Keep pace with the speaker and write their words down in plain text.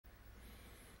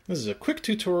This is a quick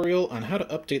tutorial on how to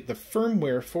update the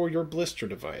firmware for your BlisSTer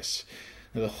device.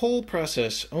 Now, the whole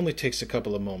process only takes a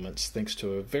couple of moments thanks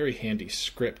to a very handy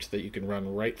script that you can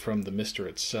run right from the MiSTer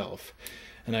itself.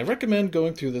 And I recommend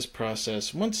going through this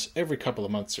process once every couple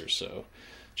of months or so,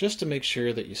 just to make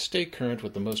sure that you stay current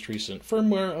with the most recent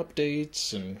firmware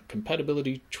updates and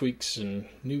compatibility tweaks and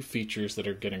new features that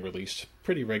are getting released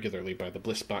pretty regularly by the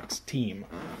Bliss-Box team.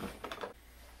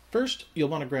 First, you'll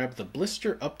want to grab the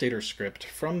BlisSTer updater script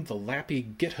from the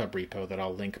LaPi GitHub repo that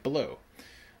I'll link below.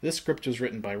 This script was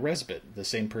written by Rysha, the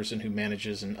same person who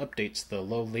manages and updates the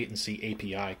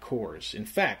LowLatencyAPI cores. In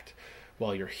fact,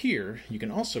 while you're here, you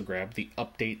can also grab the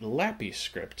update LaPi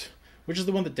script, which is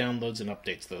the one that downloads and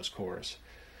updates those cores.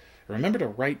 Remember to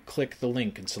right-click the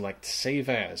link and select Save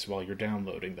As while you're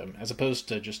downloading them, as opposed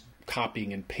to just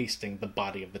copying and pasting the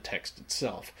body of the text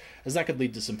itself, as that could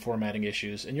lead to some formatting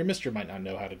issues, and your MiSTer might not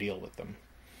know how to deal with them.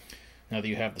 Now that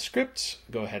you have the scripts,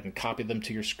 go ahead and copy them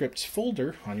to your scripts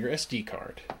folder on your SD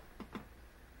card.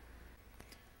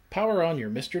 Power on your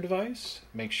MiSTer device,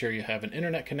 make sure you have an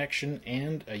internet connection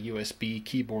and a USB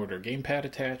keyboard or gamepad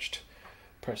attached.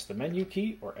 Press the menu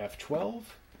key, or F12,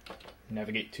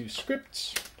 navigate to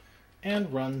Scripts,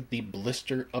 and run the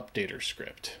BlisSTer updater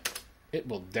script. It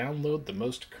will download the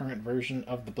most current version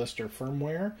of the BlisSTer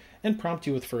firmware and prompt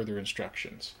you with further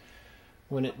instructions.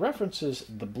 When it references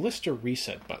the BlisSTer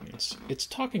reset buttons, it's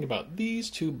talking about these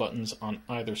two buttons on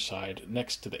either side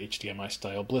next to the HDMI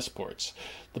style Bliss ports.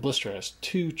 The BlisSTer has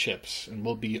two chips and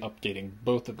we'll be updating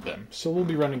both of them, so we'll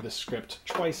be running this script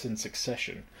twice in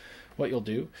succession. What you'll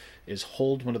do is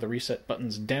hold one of the reset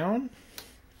buttons down,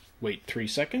 wait 3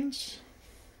 seconds,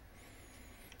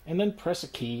 and then press a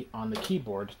key on the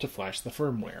keyboard to flash the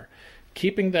firmware,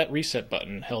 keeping that reset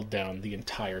button held down the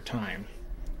entire time.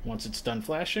 Once it's done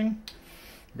flashing,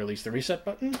 release the reset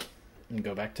button and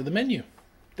go back to the menu.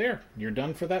 There, you're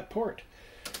done for that port.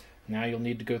 Now you'll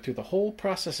need to go through the whole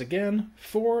process again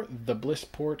for the Bliss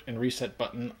port and reset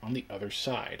button on the other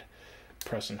side.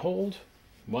 Press and hold.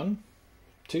 1,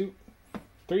 2,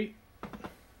 3.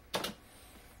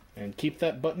 And keep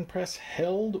that button press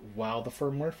held while the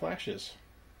firmware flashes.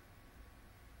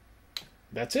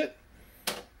 That's it.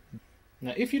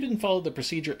 Now, if you didn't follow the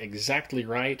procedure exactly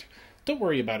right, don't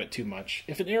worry about it too much.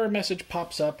 If an error message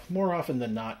pops up, more often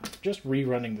than not, just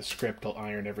rerunning the script will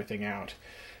iron everything out.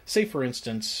 Say, for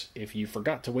instance, if you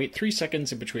forgot to wait 3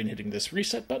 seconds in between hitting this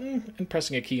reset button and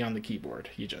pressing a key on the keyboard.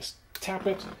 You just tap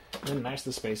it, then mash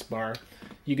the space bar.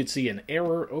 You could see an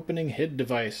error opening HID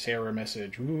device error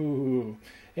message. Ooh.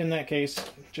 In that case,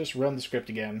 just run the script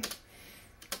again,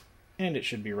 and it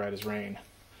should be right as rain.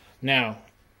 Now,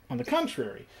 on the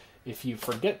contrary, if you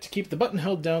forget to keep the button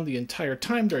held down the entire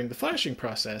time during the flashing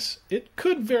process, it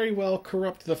could very well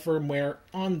corrupt the firmware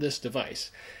on this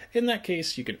device. In that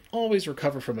case, you can always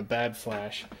recover from a bad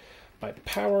flash by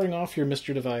powering off your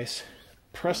MiSTer device,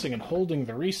 pressing and holding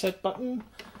the reset button,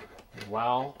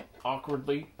 while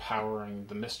awkwardly powering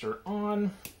the MiSTer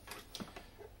on.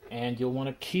 And you'll want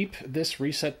to keep this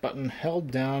reset button held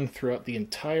down throughout the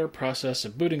entire process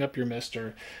of booting up your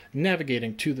MiSTer,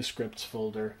 navigating to the scripts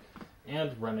folder,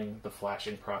 and running the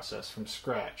flashing process from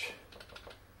scratch.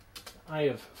 I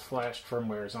have flashed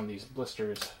firmwares on these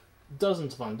BlisSTers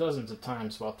dozens upon dozens of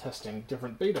times while testing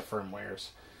different beta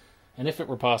firmwares, and if it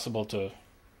were possible to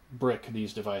brick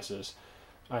these devices,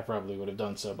 I probably would have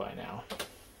done so by now.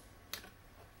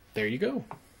 There you go.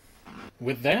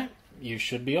 With that, you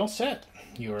should be all set.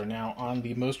 You are now on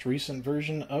the most recent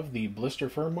version of the BlisSTer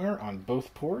firmware on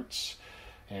both ports,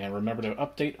 and remember to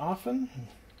update often.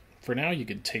 For now, you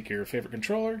can take your favorite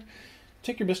controller,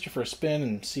 take your MiSTer for a spin,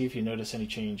 and see if you notice any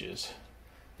changes.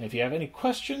 And if you have any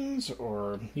questions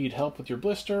or need help with your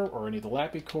BlisSTer or any of the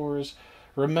LaPi cores,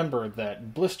 remember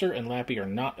that BlisSTer and LaPi are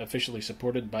not officially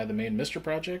supported by the main MiSTer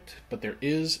project, but there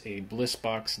is a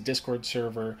Bliss-Box Discord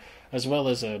server, as well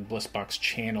as a Bliss-Box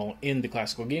channel in the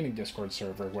Classical Gaming Discord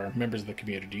server, where members of the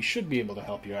community should be able to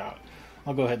help you out.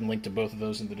 I'll go ahead and link to both of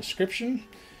those in the description.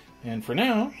 And for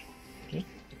now,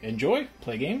 enjoy,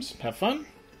 play games, have fun,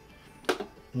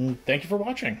 and thank you for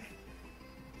watching.